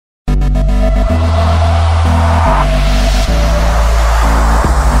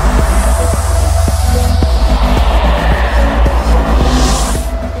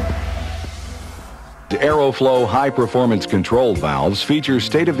Aeroflow high-performance control valves feature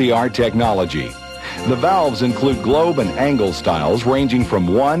state-of-the-art technology. The valves include globe and angle styles ranging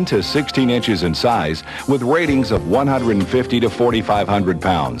from 1 to 16 inches in size with ratings of 150 to 4,500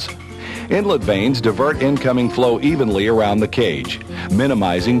 pounds. Inlet vanes divert incoming flow evenly around the cage,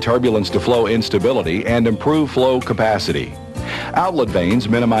 minimizing turbulence to flow instability and improve flow capacity. Outlet vanes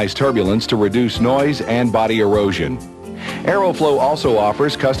minimize turbulence to reduce noise and body erosion. Aeroflow also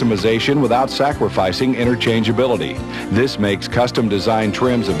offers customization without sacrificing interchangeability. This makes custom design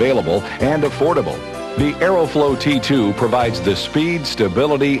trims available and affordable. The Aeroflow T2 provides the speed,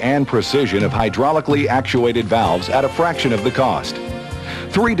 stability, and precision of hydraulically actuated valves at a fraction of the cost.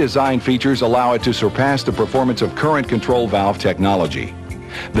 3 design features allow it to surpass the performance of current control valve technology.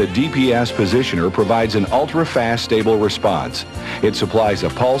 The DPS positioner provides an ultra-fast, stable response. It supplies a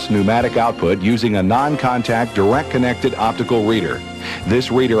pulse pneumatic output using a non-contact, direct-connected optical reader.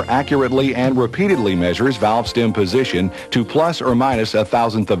 This reader accurately and repeatedly measures valve stem position to plus or minus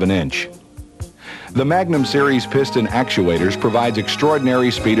 1/1000th of an inch. The Magnum Series piston actuators provides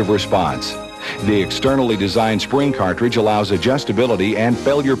extraordinary speed of response. The externally designed spring cartridge allows adjustability and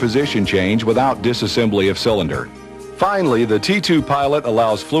failure position change without disassembly of cylinder. Finally, the T2 Pilot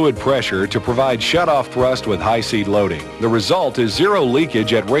allows fluid pressure to provide shut-off thrust with high seat loading. The result is zero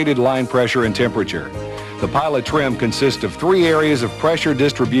leakage at rated line pressure and temperature. The Pilot trim consists of 3 areas of pressure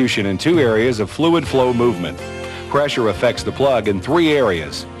distribution and 2 areas of fluid flow movement. Pressure affects the plug in 3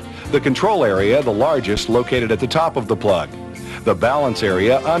 areas. The control area, the largest, located at the top of the plug. The balance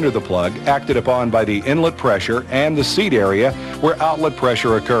area under the plug, acted upon by the inlet pressure, and the seat area where outlet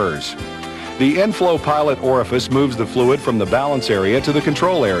pressure occurs. The inflow pilot orifice moves the fluid from the balance area to the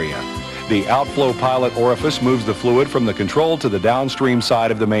control area. The outflow pilot orifice moves the fluid from the control to the downstream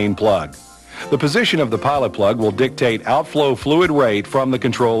side of the main plug. The position of the pilot plug will dictate outflow fluid rate from the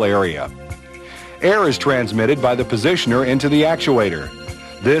control area. Air is transmitted by the positioner into the actuator.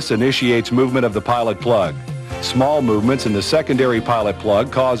 This initiates movement of the pilot plug. Small movements in the secondary pilot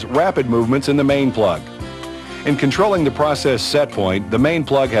plug cause rapid movements in the main plug. In controlling the process set point, the main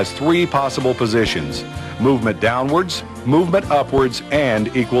plug has 3 possible positions: movement downwards, movement upwards, and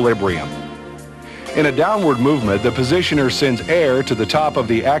equilibrium. In a downward movement, the positioner sends air to the top of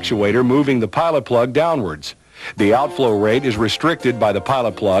the actuator, moving the pilot plug downwards. The outflow rate is restricted by the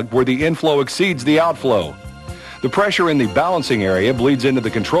pilot plug where the inflow exceeds the outflow. The pressure in the balancing area bleeds into the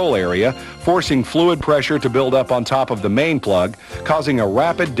control area, forcing fluid pressure to build up on top of the main plug, causing a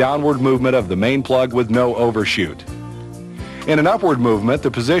rapid downward movement of the main plug with no overshoot. In an upward movement, the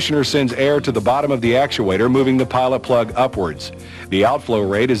positioner sends air to the bottom of the actuator, moving the pilot plug upwards. The outflow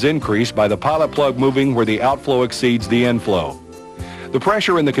rate is increased by the pilot plug moving where the outflow exceeds the inflow. The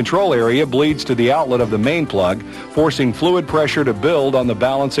pressure in the control area bleeds to the outlet of the main plug, forcing fluid pressure to build on the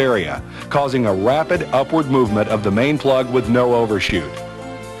balance area, causing a rapid upward movement of the main plug with no overshoot.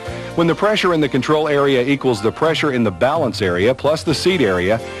 When the pressure in the control area equals the pressure in the balance area plus the seat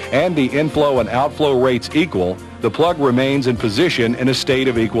area, and the inflow and outflow rates equal, the plug remains in position in a state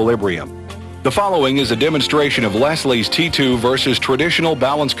of equilibrium. The following is a demonstration of Leslie's T2 versus traditional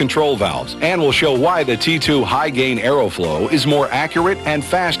balance control valves, and will show why the T2 high-gain Aeroflow is more accurate and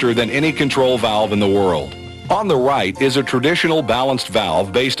faster than any control valve in the world. On the right is a traditional balanced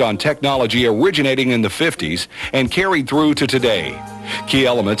valve based on technology originating in the 50s and carried through to today. Key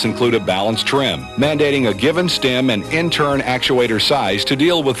elements include a balanced trim, mandating a given stem and in-turn actuator size to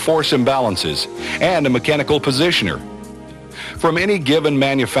deal with force imbalances, and a mechanical positioner. From any given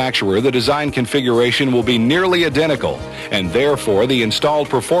manufacturer, the design configuration will be nearly identical, and therefore the installed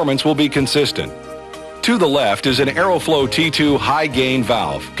performance will be consistent. To the left is an Aeroflow T2 high-gain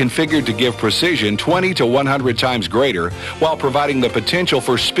valve, configured to give precision 20 to 100 times greater, while providing the potential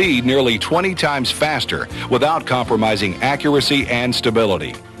for speed nearly 20 times faster, without compromising accuracy and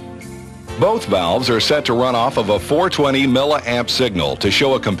stability. Both valves are set to run off of a 420 milliamp signal to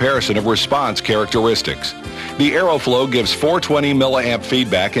show a comparison of response characteristics. The Aeroflow gives 420 milliamp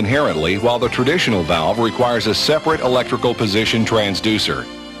feedback inherently, while the traditional valve requires a separate electrical position transducer.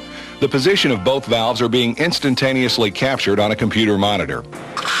 The position of both valves are being instantaneously captured on a computer monitor.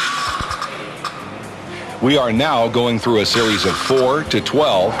 We are now going through a series of 4 to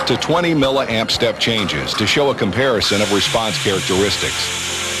 12 to 20 milliamp step changes to show a comparison of response characteristics.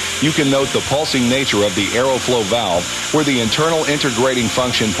 You can note the pulsing nature of the Aeroflow valve, where the internal integrating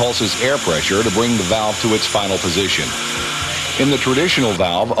function pulses air pressure to bring the valve to its final position. In the traditional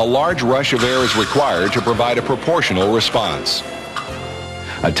valve, a large rush of air is required to provide a proportional response.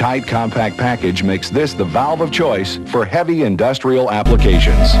 A tight, compact package makes this the valve of choice for heavy industrial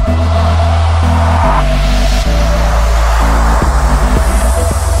applications.